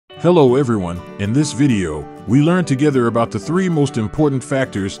Hello everyone, in this video, we learn together about the 3 most important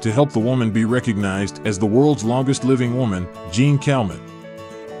factors to help the woman be recognized as the world's longest living woman, Jeanne Calment.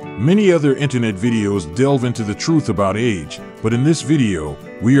 Many other internet videos delve into the truth about age, but in this video,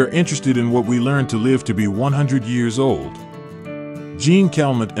 we are interested in what we learn to live to be 100 years old. Jeanne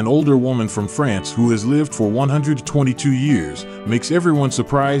Calment, an older woman from France who has lived for 122 years, makes everyone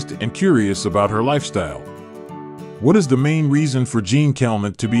surprised and curious about her lifestyle. What is the main reason for Jeanne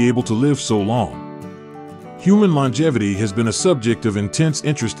Calment to be able to live so long? Human longevity has been a subject of intense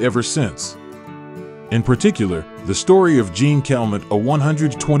interest ever since. In particular, the story of Jeanne Calment, a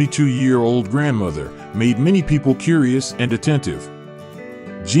 122-year-old grandmother, made many people curious and attentive.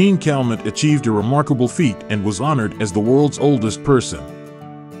 Jeanne Calment achieved a remarkable feat and was honored as the world's oldest person.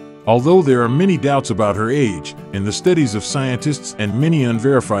 Although there are many doubts about her age, in the studies of scientists and many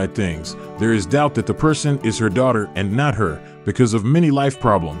unverified things, there is doubt that the person is her daughter and not her, because of many life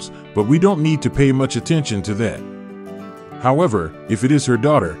problems, but we don't need to pay much attention to that. However, if it is her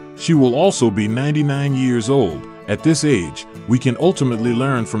daughter, she will also be 99 years old. At this age, we can ultimately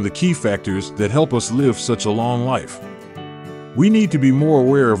learn from the key factors that help us live such a long life. We need to be more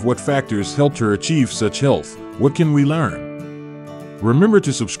aware of what factors helped her achieve such health. What can we learn? Remember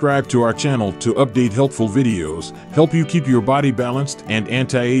to subscribe to our channel to update helpful videos, help you keep your body balanced and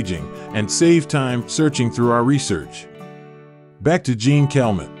anti-aging, and save time searching through our research. Back to Jeanne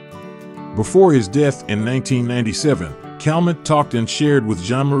Calment. Before his death in 1997, Calment talked and shared with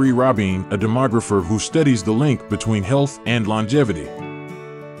Jean-Marie Rabin, a demographer who studies the link between health and longevity.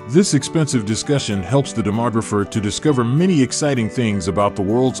 This expensive discussion helps the demographer to discover many exciting things about the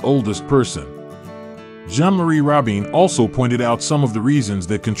world's oldest person. Jean-Marie Rabin also pointed out some of the reasons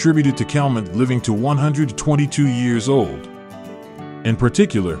that contributed to Calment living to 122 years old. In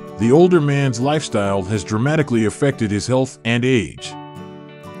particular, the older man's lifestyle has dramatically affected his health and age.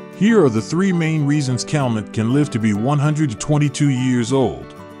 Here are the 3 main reasons Calment can live to be 122 years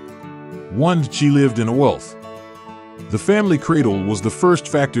old. 1. She lived in a wealth. The family cradle was the first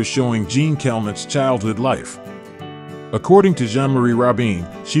factor showing Jeanne Calment's childhood life. According to Jean-Marie Rabin,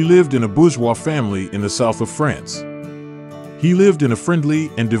 she lived in a bourgeois family in the south of France. He lived in a friendly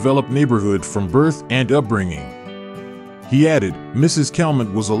and developed neighborhood from birth and upbringing. He added, Mrs.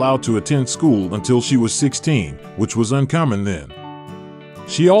 Calment was allowed to attend school until she was 16, which was uncommon then.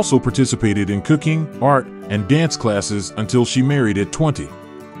 She also participated in cooking, art, and dance classes until she married at 20.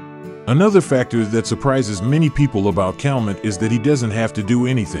 Another factor that surprises many people about Calment is that he doesn't have to do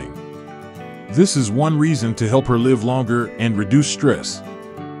anything. This is one reason to help her live longer and reduce stress.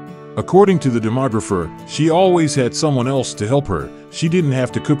 According to the demographer, she always had someone else to help her. She didn't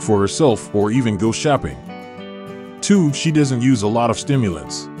have to cook for herself or even go shopping. 2. She doesn't use a lot of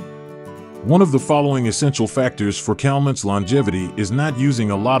stimulants. One of the following essential factors for Calment's longevity is not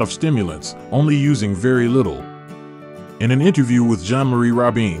using a lot of stimulants, only using very little. In an interview with Jean-Marie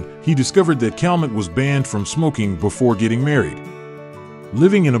Rabin, he discovered that Calment was banned from smoking before getting married.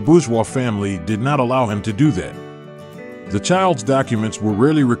 Living in a bourgeois family did not allow him to do that. The child's documents were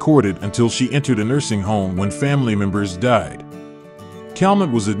rarely recorded until she entered a nursing home when family members died.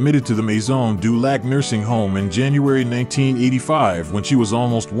 Calment was admitted to the Maison du Lac nursing home in January 1985 when she was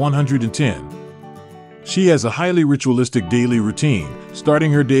almost 110. She has a highly ritualistic daily routine,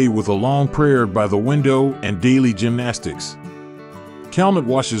 starting her day with a long prayer by the window and daily gymnastics. Calment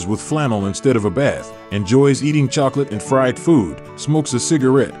washes with flannel instead of a bath, enjoys eating chocolate and fried food, smokes a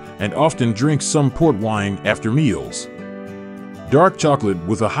cigarette, and often drinks some port wine after meals. Dark chocolate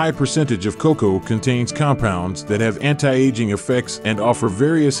with a high percentage of cocoa contains compounds that have anti-aging effects and offer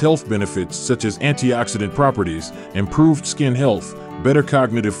various health benefits such as antioxidant properties, improved skin health, better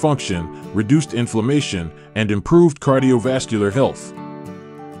cognitive function, reduced inflammation, and improved cardiovascular health.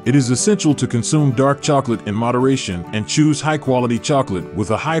 It is essential to consume dark chocolate in moderation and choose high-quality chocolate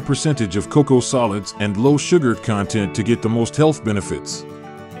with a high percentage of cocoa solids and low sugar content to get the most health benefits.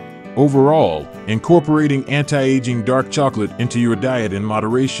 Overall, incorporating anti-aging dark chocolate into your diet in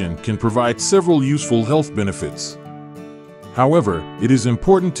moderation can provide several useful health benefits. However, it is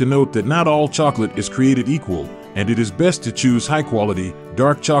important to note that not all chocolate is created equal, and it is best to choose high-quality,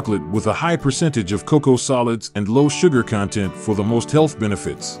 dark chocolate with a high percentage of cocoa solids and low sugar content for the most health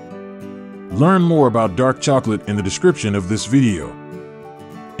benefits. Learn more about dark chocolate in the description of this video.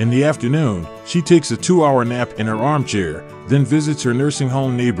 In the afternoon, she takes a 2-hour nap in her armchair, then visits her nursing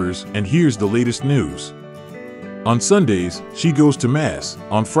home neighbors and hears the latest news. On Sundays, she goes to Mass.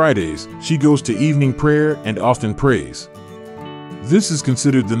 On Fridays, she goes to evening prayer and often prays. This is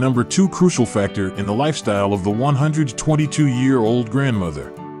considered the number 2 crucial factor in the lifestyle of the 122-year-old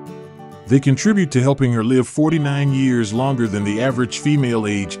grandmother. They contribute to helping her live 49 years longer than the average female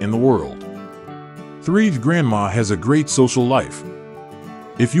age in the world. 3. Grandma has a great social life.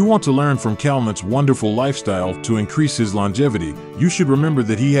 If you want to learn from Calment's wonderful lifestyle to increase his longevity, you should remember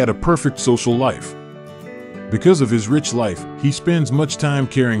that he had a perfect social life. Because of his rich life, he spends much time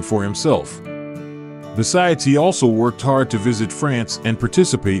caring for himself. Besides, he also worked hard to visit France and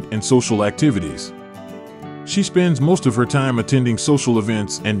participate in social activities. She spends most of her time attending social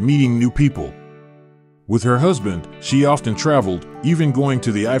events and meeting new people. With her husband, she often traveled, even going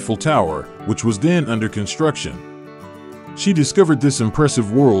to the Eiffel Tower, which was then under construction. She discovered this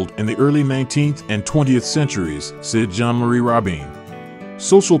impressive world in the early 19th and 20th centuries, said Jean-Marie Robin.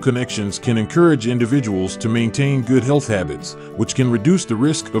 Social connections can encourage individuals to maintain good health habits, which can reduce the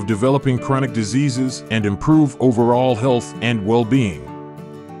risk of developing chronic diseases and improve overall health and well-being.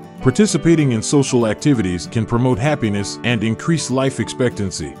 Participating in social activities can promote happiness and increase life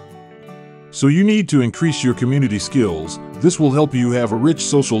expectancy. So you need to increase your community skills. This will help you have a rich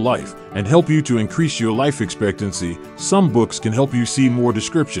social life and help you to increase your life expectancy. Some books can help you see more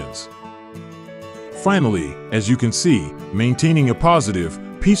descriptions. Finally, as you can see, maintaining a positive,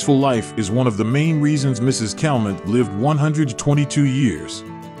 peaceful life is one of the main reasons Mrs. Calment lived 122 years.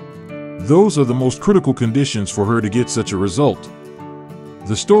 Those are the most critical conditions for her to get such a result.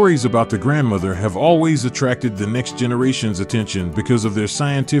 The stories about the grandmother have always attracted the next generation's attention because of their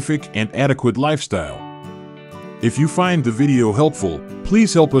scientific and adequate lifestyle. If you find the video helpful,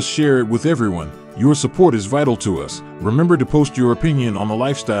 please help us share it with everyone. Your support is vital to us. Remember to post your opinion on the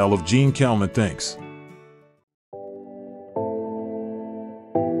lifestyle of Jeanne Calment. Thanks.